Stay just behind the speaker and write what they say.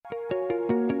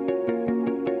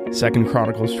2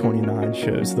 Chronicles 29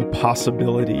 shows the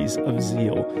possibilities of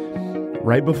zeal.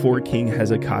 Right before King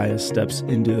Hezekiah steps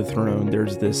into the throne,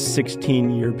 there's this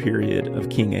 16-year period of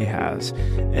King Ahaz.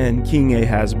 And King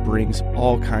Ahaz brings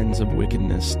all kinds of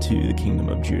wickedness to the kingdom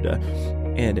of Judah.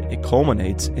 And it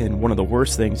culminates in one of the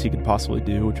worst things he could possibly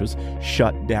do, which was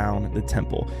shut down the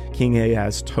temple. King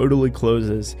Ahaz totally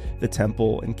closes the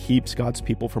temple and keeps God's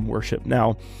people from worship.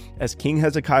 Now, as King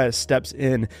Hezekiah steps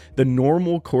in, the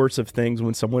normal course of things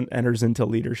when someone enters into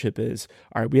leadership is,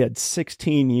 all right, we had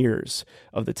 16 years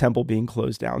of the temple being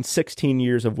closed down, 16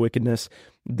 years of wickedness.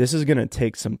 This is going to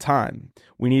take some time.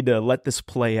 We need to let this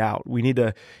play out. We need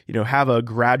to, have a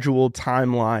gradual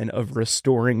timeline of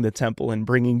restoring the temple and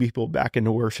bringing people back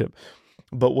into worship.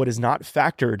 But what is not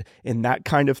factored in that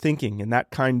kind of thinking and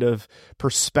that kind of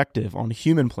perspective on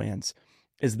human plans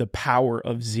is the power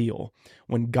of zeal.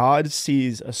 When God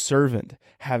sees a servant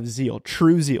have zeal,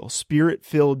 true zeal,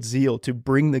 spirit-filled zeal to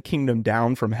bring the kingdom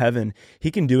down from heaven, he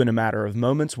can do in a matter of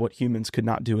moments what humans could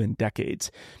not do in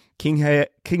decades. King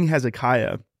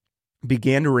Hezekiah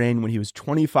began to reign when he was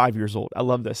 25 years old. I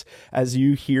love this. As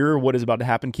you hear what is about to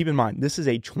happen, keep in mind, this is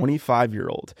a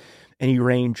 25-year-old, and he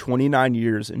reigned 29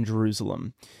 years in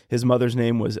Jerusalem. His mother's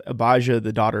name was Abijah,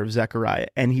 the daughter of Zechariah,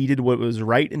 and he did what was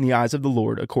right in the eyes of the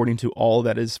Lord, according to all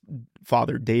that his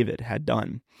father David had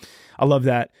done. I love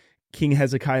that King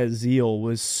Hezekiah's zeal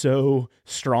was so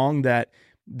strong that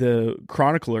the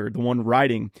chronicler, the one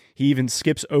writing, he even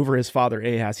skips over his father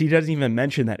Ahaz. He doesn't even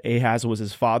mention that Ahaz was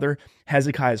his father.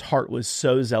 Hezekiah's heart was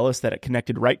so zealous that it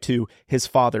connected right to his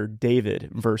father David,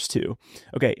 verse 2.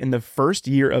 Okay, in the first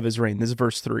year of his reign, this is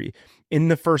verse 3, in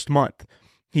the first month,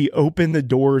 he opened the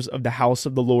doors of the house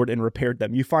of the Lord and repaired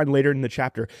them. You find later in the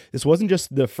chapter, this wasn't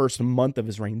just the first month of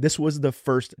his reign. This was the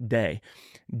first day.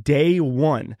 Day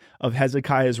one of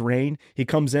Hezekiah's reign, he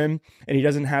comes in and he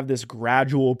doesn't have this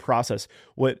gradual process.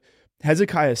 What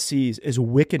Hezekiah sees is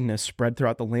wickedness spread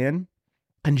throughout the land.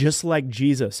 And just like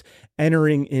Jesus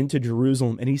entering into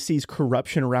Jerusalem and he sees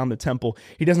corruption around the temple,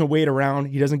 he doesn't wait around.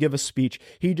 He doesn't give a speech.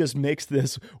 He just makes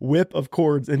this whip of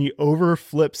cords and he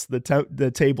overflips the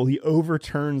table. He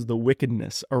overturns the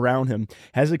wickedness around him.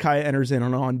 Hezekiah enters in,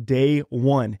 and on day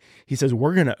one, he says,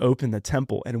 we're going to open the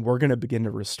temple and we're going to begin to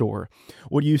restore.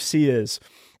 What you see is,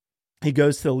 he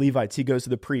goes to the Levites, he goes to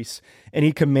the priests, and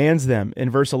he commands them in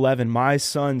verse 11, my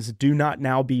sons, do not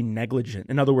now be negligent.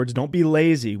 In other words, don't be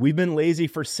lazy. We've been lazy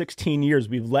for 16 years.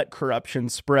 We've let corruption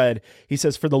spread. He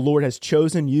says, for the Lord has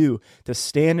chosen you to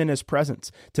stand in his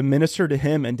presence, to minister to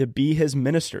him and to be his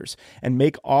ministers and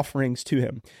make offerings to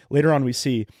him. Later on, we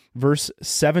see verse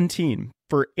 17,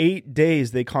 for 8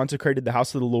 days they consecrated the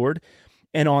house of the Lord,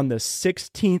 and on the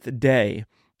 16th day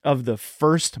of the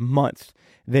first month,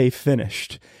 they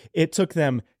finished. It took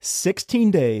them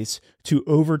 16 days to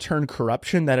overturn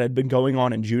corruption that had been going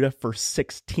on in Judah for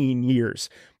 16 years.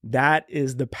 That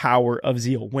is the power of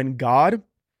zeal. When God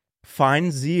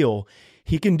finds zeal,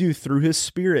 he can do through his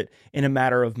spirit in a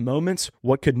matter of moments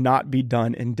what could not be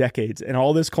done in decades. And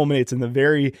all this culminates in the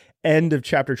very end of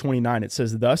chapter 29. It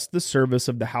says, thus the service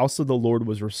of the house of the Lord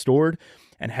was restored,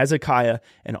 and Hezekiah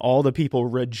and all the people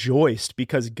rejoiced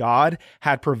because God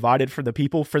had provided for the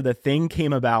people, for the thing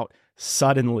came about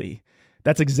suddenly.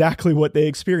 That's exactly what they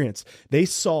experienced. They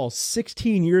saw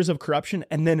 16 years of corruption,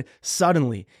 and then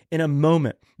suddenly, in a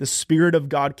moment, the Spirit of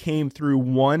God came through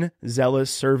one zealous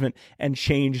servant and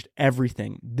changed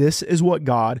everything. This is what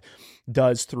God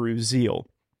does through zeal.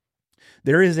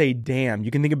 There is a dam.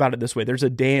 You can think about it this way. There's a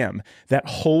dam that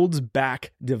holds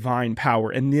back divine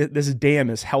power. And this dam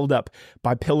is held up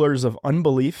by pillars of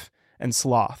unbelief and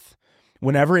sloth.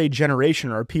 Whenever a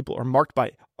generation or a people are marked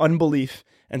by unbelief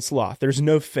and sloth, there's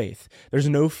no faith. There's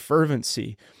no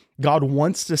fervency. God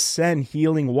wants to send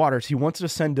healing waters. He wants to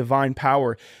send divine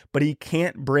power, but he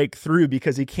can't break through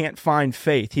because he can't find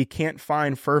faith. He can't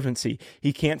find fervency.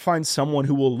 He can't find someone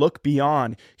who will look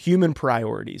beyond human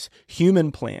priorities,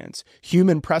 human plans,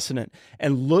 human precedent,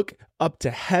 and look up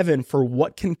to heaven for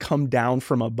what can come down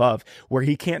from above. Where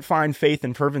he can't find faith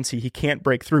and fervency, he can't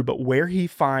break through, but where he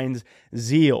finds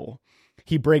zeal,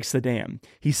 he breaks the dam.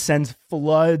 He sends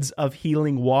floods of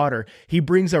healing water. He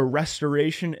brings a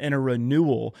restoration and a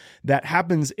renewal that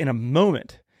happens in a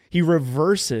moment. He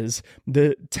reverses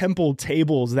the temple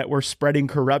tables that were spreading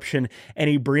corruption,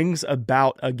 and he brings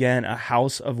about again a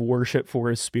house of worship for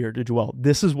his spirit to dwell.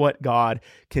 This is what God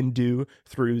can do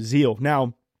through zeal.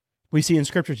 Now, we see in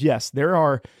scriptures, yes, there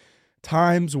are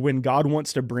times when God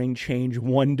wants to bring change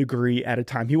 1 degree at a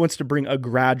time. He wants to bring a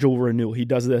gradual renewal. He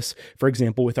does this, for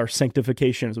example, with our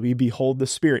sanctification. As we behold the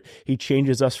Spirit, he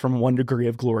changes us from 1 degree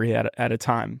of glory at a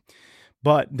time.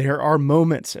 But there are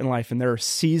moments in life and there are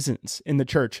seasons in the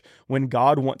church when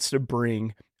God wants to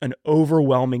bring an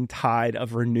overwhelming tide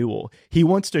of renewal. He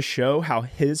wants to show how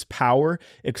his power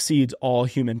exceeds all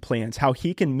human plans, how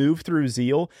he can move through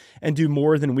zeal and do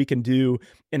more than we can do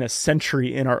in a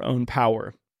century in our own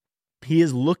power.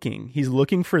 He's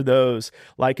looking for those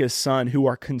like his son who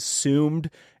are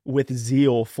consumed with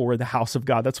zeal for the house of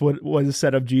God. That's what was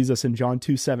said of Jesus in John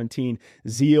 2:17,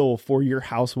 zeal for your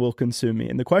house will consume me.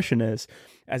 And the question is,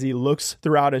 as he looks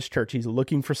throughout his church, he's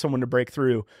looking for someone to break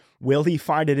through. Will he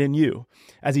find it in you?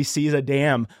 As he sees a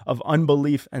dam of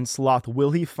unbelief and sloth, will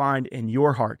he find in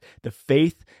your heart the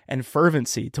faith and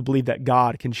fervency to believe that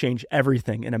God can change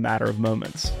everything in a matter of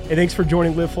moments? Hey, thanks for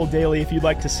joining LiveFull Daily. If you'd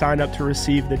like to sign up to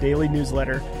receive the daily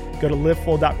newsletter, go to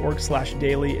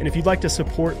livefull.org/daily. And if you'd like to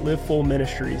support LiveFull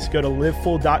Ministries, go to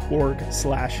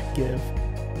livefull.org/give.